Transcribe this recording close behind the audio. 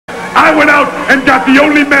I went out and got the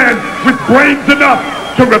only man with brains enough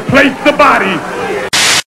to replace the body.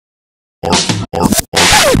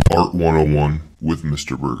 Art 101 with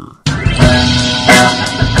Mr. Burgher.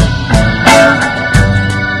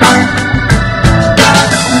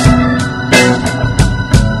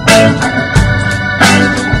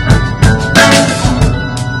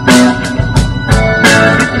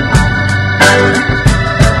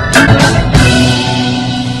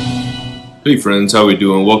 Hey friends, how we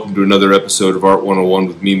doing? Welcome to another episode of Art 101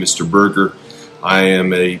 with me, Mr. Burgher. I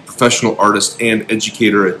am a professional artist and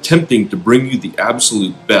educator attempting to bring you the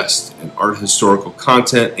absolute best in art historical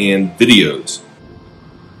content and videos.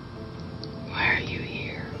 Why are you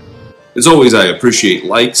here? As always, I appreciate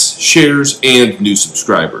likes, shares, and new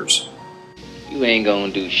subscribers. You ain't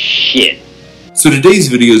gonna do shit. So today's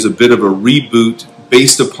video is a bit of a reboot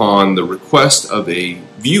based upon the request of a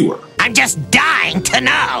viewer. I'm just dying to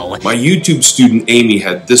know. My YouTube student Amy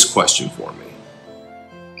had this question for me.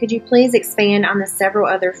 Could you please expand on the several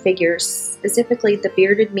other figures, specifically the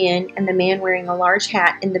bearded men and the man wearing a large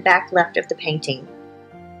hat in the back left of the painting?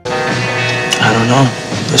 I don't know.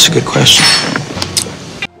 That's a good question.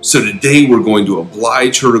 So today we're going to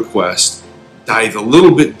oblige her request, dive a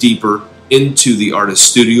little bit deeper into the artist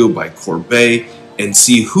studio by Courbet, and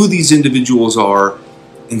see who these individuals are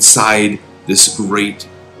inside this great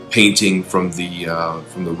painting from the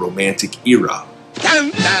Romantic era.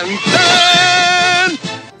 Dun, dun, dun!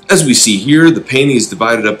 As we see here, the painting is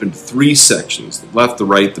divided up into three sections: the left, the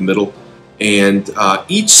right, the middle, and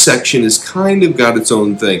each section has kind of got its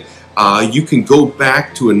own thing. You can go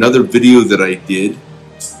back to another video that I did.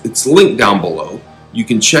 It's linked down below. You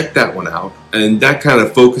can check that one out, and that kind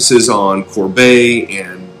of focuses on Courbet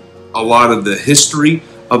and a lot of the history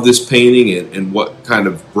of this painting and what kind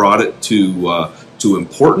of brought it to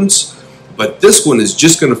importance. But this one is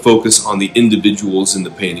just going to focus on the individuals in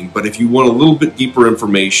the painting. But if you want a little bit deeper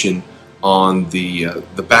information on the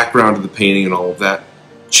background of the painting and all of that,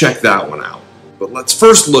 check that one out. But let's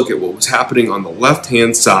first look at what was happening on the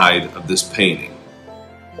left-hand side of this painting.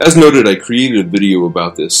 As noted, I created a video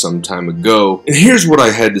about this some time ago, and here's what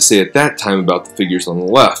I had to say at that time about the figures on the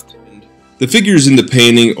left. The figures in the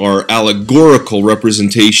painting are allegorical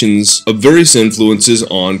representations of various influences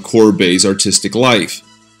on Courbet's artistic life.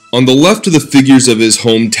 On the left are the figures of his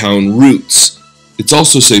hometown roots. It's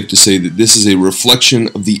also safe to say that this is a reflection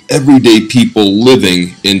of the everyday people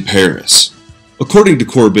living in Paris. According to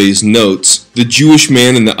Courbet's notes, the Jewish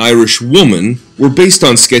man and the Irish woman were based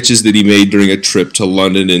on sketches that he made during a trip to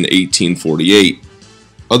London in 1848.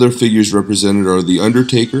 Other figures represented are the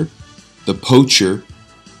Undertaker, the Poacher,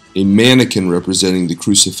 a mannequin representing the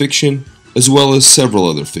crucifixion, as well as several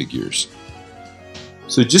other figures.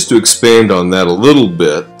 So just to expand on that a little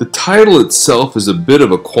bit, the title itself is a bit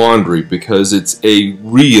of a quandary because it's a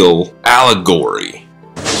real allegory.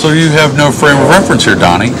 So you have no frame of reference here,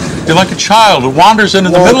 Donnie. You're like a child who wanders into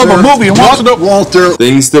the middle of a movie and wants to know... Walter!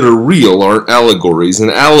 Things that are real aren't allegories,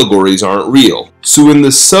 and allegories aren't real. So in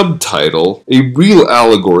the subtitle, a real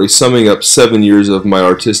allegory summing up 7 years of my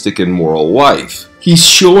artistic and moral life. He's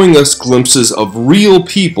showing us glimpses of real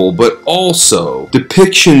people, but also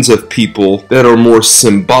depictions of people that are more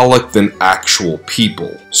symbolic than actual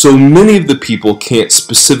people. So many of the people can't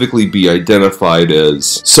specifically be identified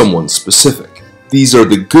as someone specific. These are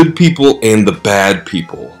the good people and the bad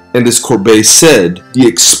people. And as Courbet said, the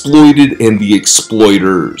exploited and the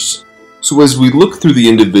exploiters. So as we look through the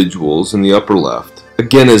individuals in the upper left,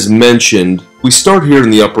 again as mentioned, we start here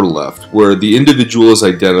in the upper left, where the individual is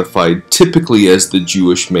identified typically as the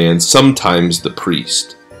Jewish man, sometimes the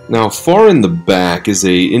priest. Now far in the back is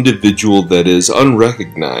an individual that is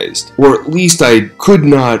unrecognized, or at least I could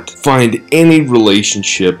not find any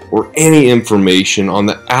relationship or any information on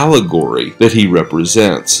the allegory that he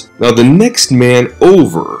represents. Now the next man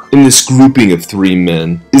over in this grouping of three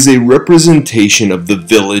men is a representation of the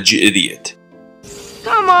village idiot.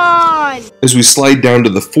 Come on! As we slide down to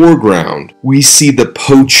the foreground, we see the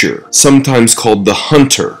poacher, sometimes called the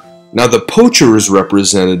hunter. Now the poacher is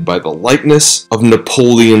represented by the likeness of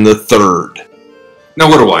Napoleon III. Now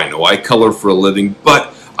what do I know? I color for a living,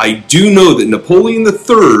 but I do know that Napoleon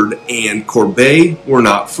III and Courbet were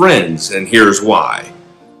not friends, and here's why.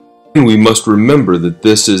 We must remember that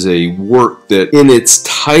this is a work that in its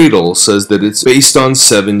title says that it's based on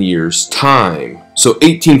 7 years' time. So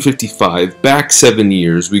 1855, back 7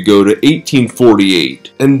 years, we go to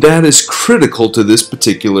 1848, and that is critical to this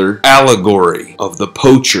particular allegory of the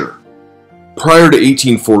poacher. Prior to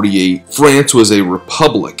 1848, France was a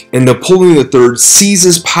republic, and Napoleon III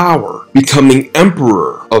seizes power, becoming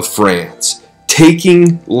Emperor of France,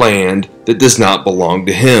 taking land that does not belong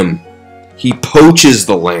to him. He poaches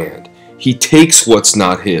the land. He takes what's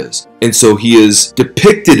not his. And so he is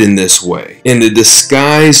depicted in this way, in a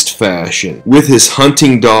disguised fashion, with his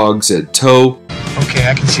hunting dogs at tow. Okay,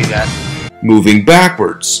 I can see that. Moving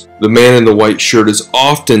backwards. The man in the white shirt is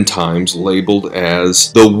oftentimes labeled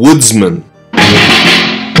as the woodsman.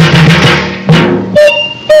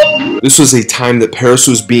 This was a time that Paris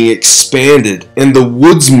was being expanded, and the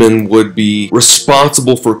woodsman would be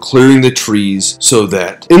responsible for clearing the trees so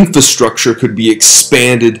that infrastructure could be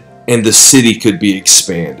expanded and the city could be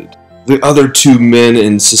expanded. The other two men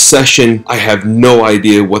in succession, I have no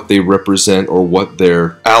idea what they represent or what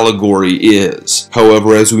their allegory is.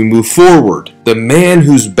 However, as we move forward, the man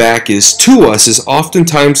whose back is to us is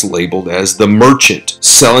oftentimes labeled as the merchant,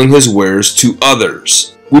 selling his wares to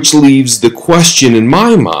others. Which leaves the question in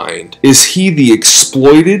my mind, is he the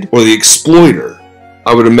exploited or the exploiter?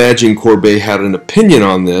 I would imagine Courbet had an opinion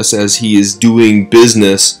on this as he is doing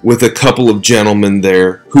business with a couple of gentlemen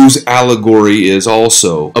there whose allegory is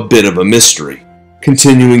also a bit of a mystery.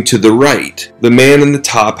 Continuing to the right, the man in the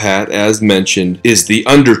top hat, as mentioned, is the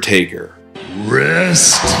undertaker.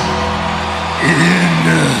 Rest in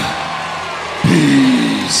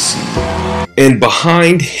peace. And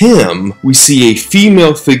behind him, we see a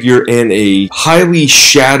female figure and a highly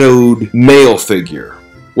shadowed male figure.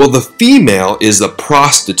 Well, the female is a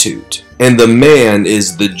prostitute, and the man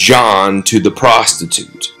is the John to the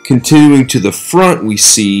prostitute. Continuing to the front, we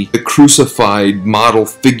see the crucified model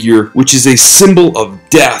figure, which is a symbol of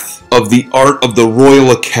death of the art of the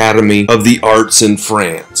Royal Academy of the Arts in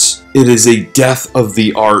France. It is a death of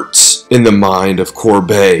the arts in the mind of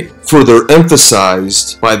Courbet, further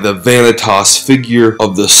emphasized by the vanitas figure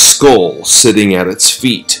of the skull sitting at its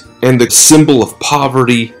feet, and the symbol of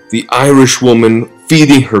poverty, the Irish woman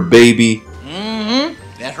feeding her baby.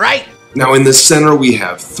 That's right. Now in the center we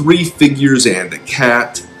have three figures and a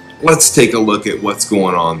cat. Let's take a look at what's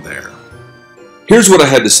going on there. Here's what I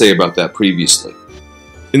had to say about that previously.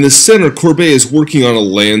 In the center, Courbet is working on a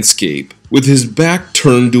landscape with his back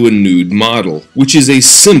turned to a nude model, which is a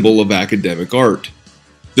symbol of academic art.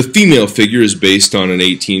 The female figure is based on an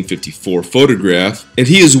 1854 photograph, and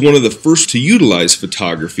he is one of the first to utilize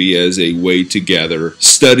photography as a way to gather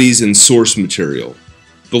studies and source material.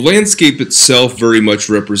 The landscape itself very much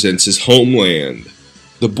represents his homeland.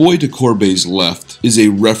 The boy to Courbet's left is a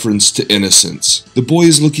reference to innocence. The boy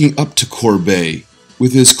is looking up to Courbet.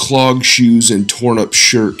 With his clogged shoes and torn-up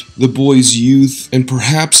shirt, the boy's youth, and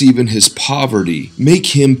perhaps even his poverty,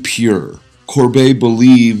 make him pure. Courbet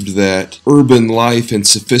believed that urban life and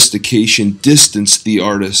sophistication distanced the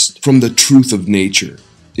artist from the truth of nature.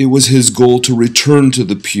 It was his goal to return to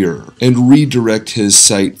the pure and redirect his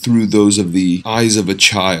sight through those of the eyes of a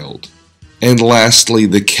child. And lastly,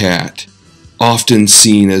 the cat, often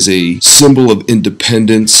seen as a symbol of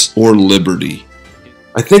independence or liberty.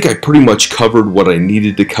 I think I pretty much covered what I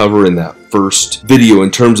needed to cover in that first video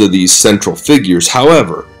in terms of these central figures.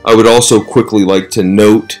 However, I would also quickly like to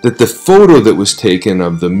note that the photo that was taken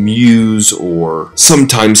of the muse, or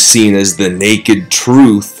sometimes seen as the naked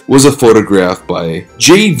truth, was a photograph by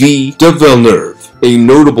J.V. de Villeneuve, a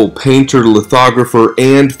notable painter, lithographer,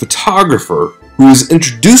 and photographer who was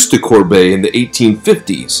introduced to Courbet in the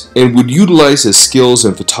 1850s and would utilize his skills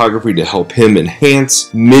in photography to help him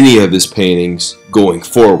enhance many of his paintings going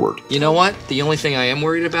forward. You know what? The only thing I am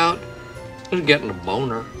worried about is getting a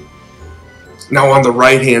boner. Now on the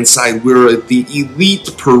right hand side, we're at the elite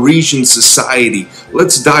Parisian society.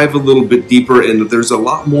 Let's dive a little bit deeper, and there's a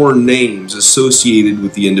lot more names associated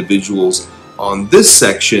with the individuals on this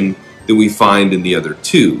section than we find in the other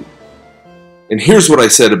two. And here's what I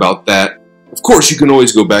said about that. Of course, you can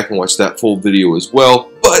always go back and watch that full video as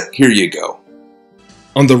well, but here you go.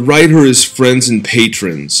 On the right are his friends and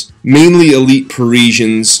patrons, mainly elite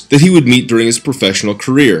Parisians that he would meet during his professional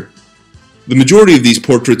career. The majority of these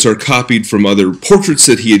portraits are copied from other portraits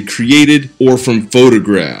that he had created or from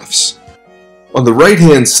photographs. On the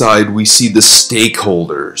right-hand side, we see the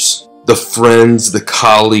stakeholders, the friends, the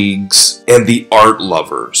colleagues, and the art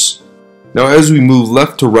lovers. Now, as we move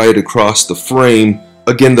left to right across the frame,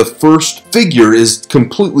 again, the first figure is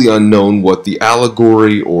completely unknown what the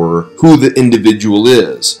allegory or who the individual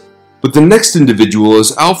is. But the next individual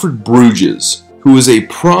is Alfred Bruges, who is a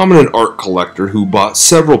prominent art collector who bought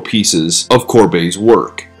several pieces of Courbet's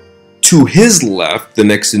work. To his left, the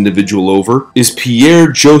next individual over, is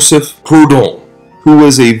Pierre-Joseph Proudhon, who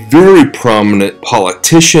was a very prominent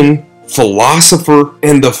politician, philosopher,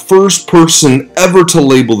 and the first person ever to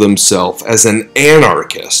label themselves as an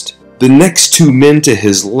anarchist. The next two men to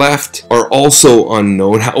his left are also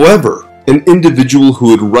unknown. However, an individual who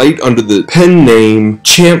would write under the pen name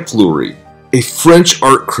Champfleury a French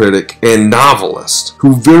art critic and novelist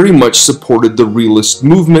who very much supported the realist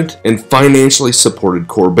movement and financially supported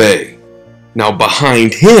Courbet. Now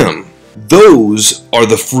behind him, those are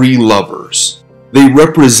the free lovers. They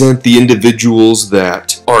represent the individuals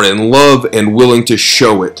that are in love and willing to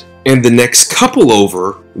show it. And the next couple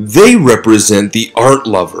over, they represent the art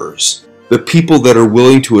lovers, the people that are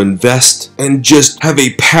willing to invest and just have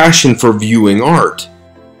a passion for viewing art.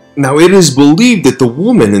 Now it is believed that the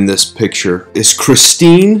woman in this picture is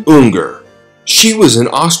Christine Unger. She was an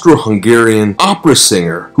Austro-Hungarian opera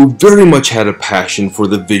singer who very much had a passion for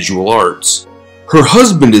the visual arts. Her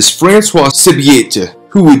husband is Francois Sibiete,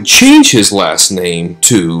 who would change his last name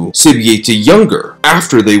to Sibiete Younger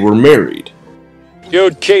after they were married.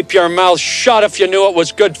 You'd keep your mouth shut if you knew it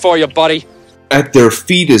was good for you, buddy. At their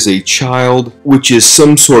feet is a child, which is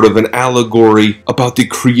some sort of an allegory about the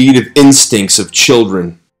creative instincts of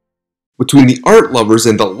children. Between the art lovers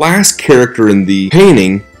and the last character in the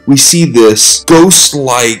painting, we see this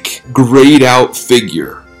ghost-like, grayed-out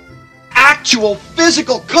figure. Actual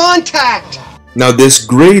physical contact! Now this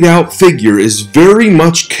grayed-out figure is very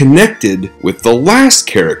much connected with the last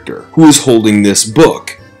character who is holding this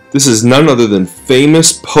book. This is none other than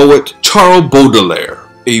famous poet Charles Baudelaire,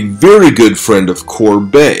 a very good friend of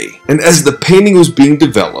Courbet. And as the painting was being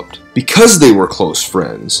developed, because they were close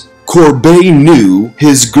friends, Courbet knew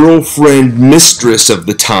his girlfriend mistress of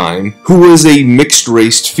the time, who was a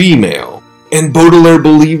mixed-raced female, and Baudelaire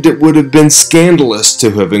believed it would have been scandalous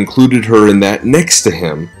to have included her in that next to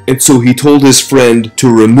him, and so he told his friend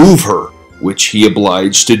to remove her, which he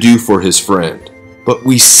obliged to do for his friend. But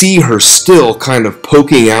we see her still kind of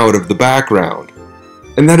poking out of the background.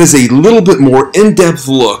 And that is a little bit more in-depth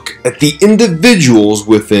look at the individuals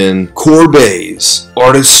within Courbet's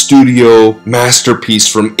artist studio masterpiece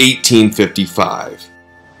from 1855.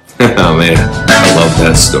 Oh man, I love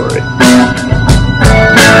that story.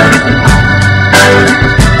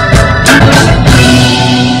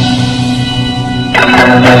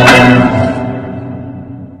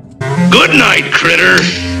 Good night, critter.